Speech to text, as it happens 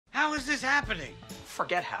is this happening?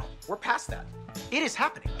 Forget how. We're past that. It is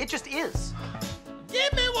happening. It just is.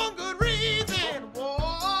 Give me one good reason.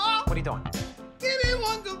 Whoa. What are you doing? Give me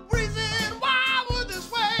one good reason why we're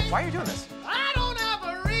this way. Why are you doing this? I don't have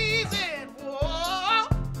a reason. Whoa.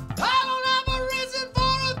 I don't have a reason for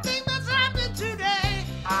a thing that's happened today.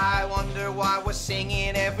 I wonder why we're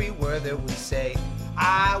singing every word that we say.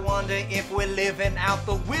 I wonder if we're living out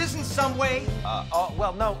the whiz in some way.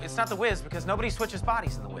 Well, no, it's not the whiz because nobody switches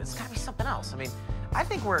bodies in the whiz. It's gotta be something else. I mean, I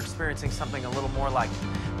think we're experiencing something a little more like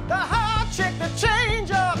the hot chick, the change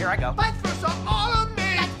up. Here I go. Vice versa, all of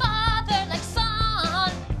me. Like father, like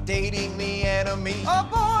son. Dating the enemy. A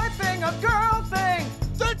boy thing, a girl thing.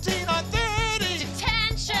 13 on 30.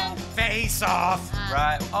 Detention. Face off.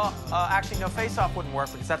 Right. Actually, no, face off wouldn't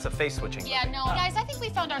work because that's a face switching. Yeah, no, guys, I think we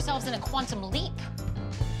found ourselves in a quantum leap.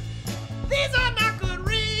 These are not good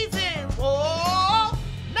reasons. Whoa.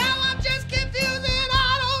 Now I'm just confused and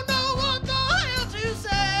I don't know what the hell to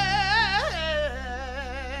say.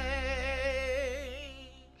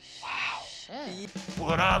 Wow. Shit.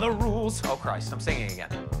 What are the rules? Oh, Christ, I'm singing again.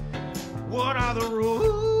 What are the rules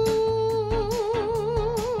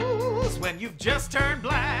when you've just turned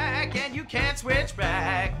black and you can't switch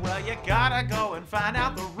back? Well, you gotta go and find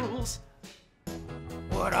out the rules.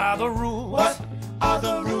 What are the rules? What are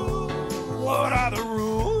the rules? What are the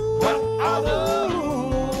rules? What are the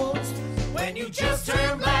rules when you just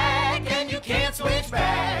turn black and you can't switch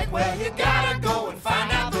back? Well, you gotta go and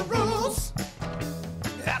find out the rules.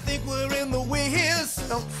 I think we're in the whiz.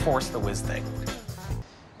 Don't force the whiz thing.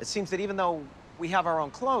 It seems that even though we have our own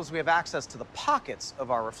clothes, we have access to the pockets of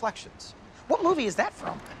our reflections. What movie is that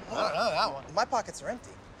from? I don't know that one. My pockets are empty.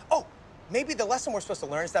 Oh, maybe the lesson we're supposed to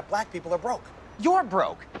learn is that black people are broke. You're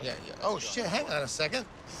broke. Yeah. Oh, shit, hang on a second.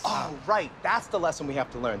 Oh, right. That's the lesson we have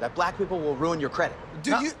to learn, that black people will ruin your credit.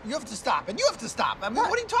 Dude, you have to stop, and you have to stop. I mean,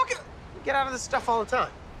 what are you talking about? You get out of this stuff all the time.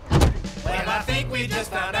 Well, I think we just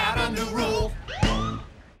found out a new rule.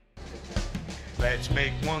 Let's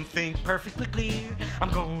make one thing perfectly clear. I'm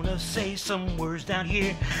gonna say some words down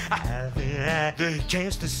here I haven't had the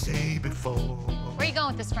chance to say before. Where are you going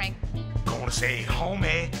with this, Frank? Gonna say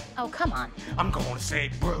homie. Oh, come on. I'm gonna say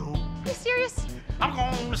bro. Are you serious? I'm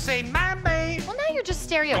gonna say my babe. Well, now you're just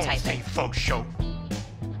Gonna say stereotyping. folk show.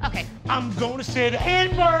 Okay. I'm gonna say the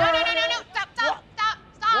N-word. No. Stop.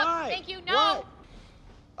 Why? Thank you, no. Why?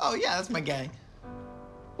 Oh, yeah, that's my gang.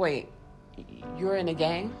 Wait, you're in a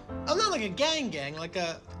gang? Oh, not like a gang, like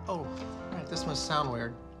a... Oh, all right, this must sound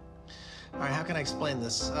weird. All right, how can I explain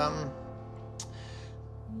this?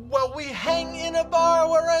 Well, we hang in a bar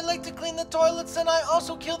where I like to clean the toilets and I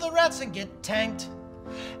also kill the rats and get tanked.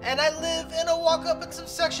 And I live in a walk-up in some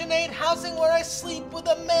Section 8 housing where I sleep with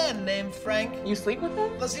a man named Frank. You sleep with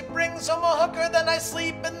him? Unless he brings home a hooker, then I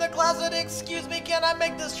sleep in the closet. Excuse me, can I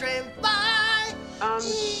make this train fly?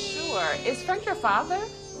 Sure. Is Frank your father?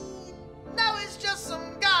 No, he's just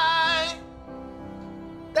some guy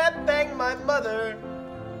that banged my mother.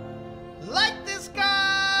 Like this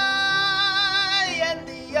guy and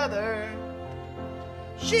the other.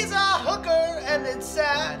 She's a hooker and it's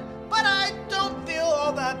sad, but I don't feel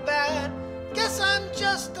all that bad. Guess I'm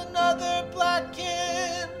just another black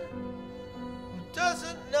kid who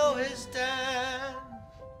doesn't know his dad.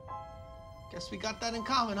 Guess we got that in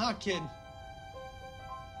common, huh, kid?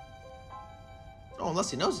 Oh, unless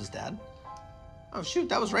he knows his dad. Oh, shoot,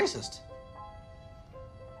 that was racist.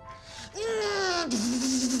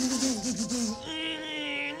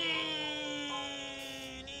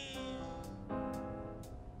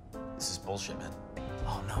 This is bullshit, man.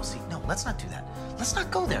 Oh, no, see, no, let's not do that. Let's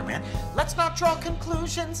not go there, man. Let's not draw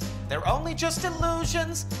conclusions. They're only just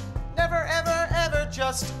illusions. Never, ever, ever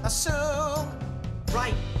just assume.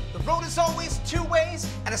 Right. The road is always two ways,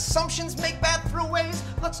 and assumptions make bad throughways.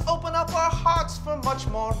 Let's open up our hearts for much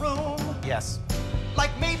more room. Yes.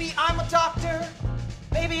 Like maybe I'm a doctor,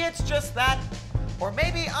 Maybe it's just that. Or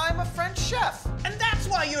maybe I'm a French chef. and that's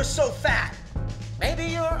why you're so fat. Maybe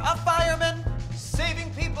you're a fireman.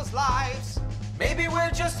 Saving people's lives. Maybe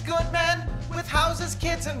we're just good men with houses,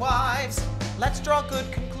 kids, and wives. Let's draw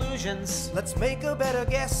good conclusions. Let's make a better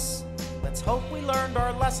guess. Let's hope we learned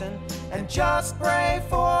our lesson and just pray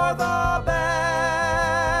for the best.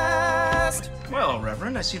 Well,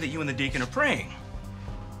 Reverend, I see that you and the deacon are praying.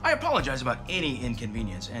 I apologize about any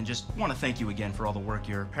inconvenience and just want to thank you again for all the work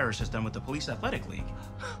your parish has done with the Police Athletic League.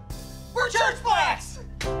 We're church blacks!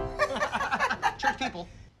 Church people.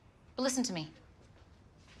 But listen to me.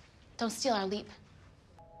 Don't steal our leap.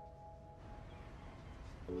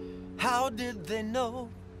 How did they know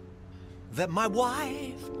that my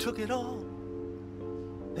wife took it all?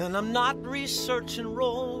 And I'm not researching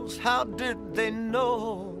roles. How did they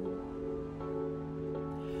know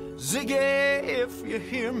Ziggy, if you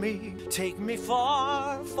hear me, take me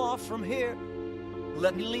far, far from here.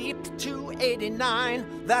 Let me leap to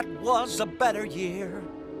 89, that was a better year.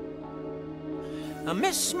 I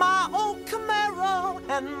miss my old Camaro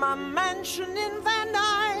and my mansion in Van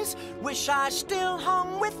Nuys. Wish I still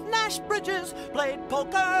hung with Nash Bridges, played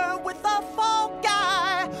poker with a folk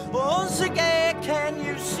guy. Oh, Ziggy, can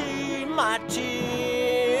you see my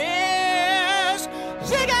tears?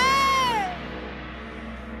 Ziggy!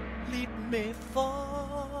 Lead me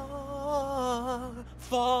far,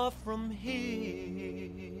 far from here.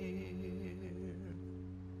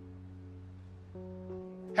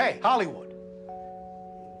 Hey, Hollywood.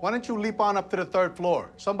 Why don't you leap on up to the 3rd floor?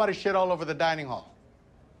 Somebody shit all over the dining hall.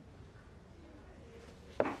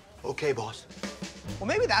 Okay, boss. Well,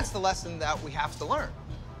 maybe that's the lesson that we have to learn.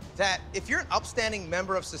 That if you're an upstanding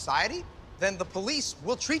member of society, then the police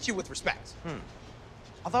will treat you with respect.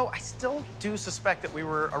 Although I still do suspect that we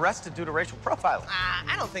were arrested due to racial profiling.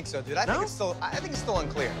 I don't think so, dude. I think it's still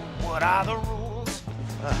unclear. What are the rules?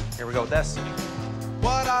 Here we go with this.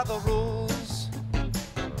 What are the rules?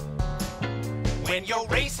 When your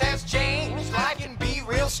race has changed, life can be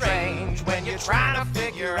real strange when you're trying to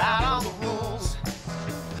figure out all the rules.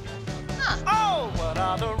 Oh, what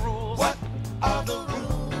are the rules? What are the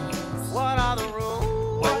rules? What are the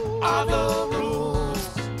rules? What are the rules?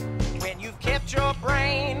 When you've kept your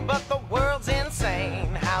brain, but the world's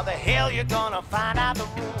insane, how the hell you gonna find out the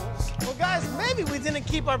rules? Well, guys, maybe we didn't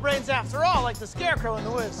keep our brains after all, like the Scarecrow in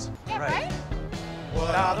The Wiz. Yeah, right?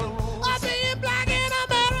 What are the rules? I'm being black in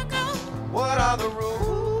America. What are the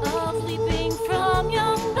rules? Of leaping from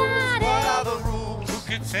your body. What are the rules? Who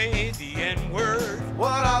could say the N-word?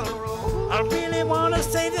 What are the rules? I really want to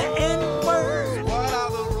say the N-word. What are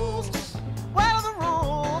the rules? What are the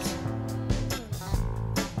rules?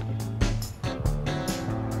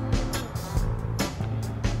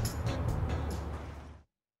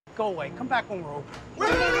 Go away. Come back when we're open. Wait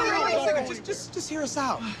a second. Just hear us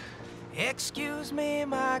out. Excuse me,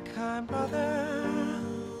 my kind brother.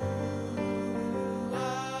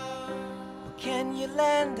 Can you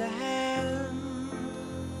lend a hand?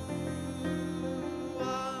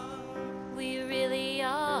 We really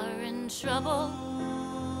are in trouble.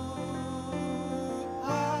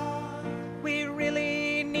 We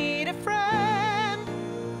really need a friend.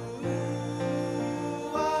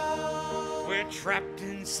 We're trapped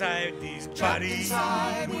inside these bodies.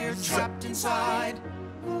 We're trapped inside.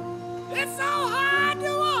 It's so hard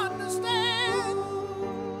to understand.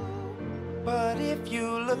 But if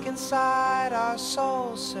you look inside our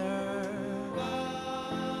souls, sir,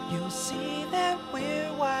 you'll see that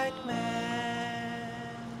we're white men.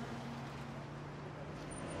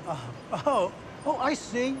 Oh, I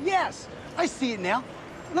see. Yes, I see it now.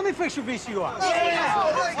 Let me fix your VCR.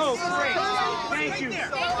 Oh, great. Thank you.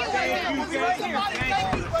 Thank you.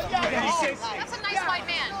 That's a nice white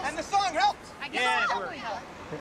man. And the song helped. I guess so.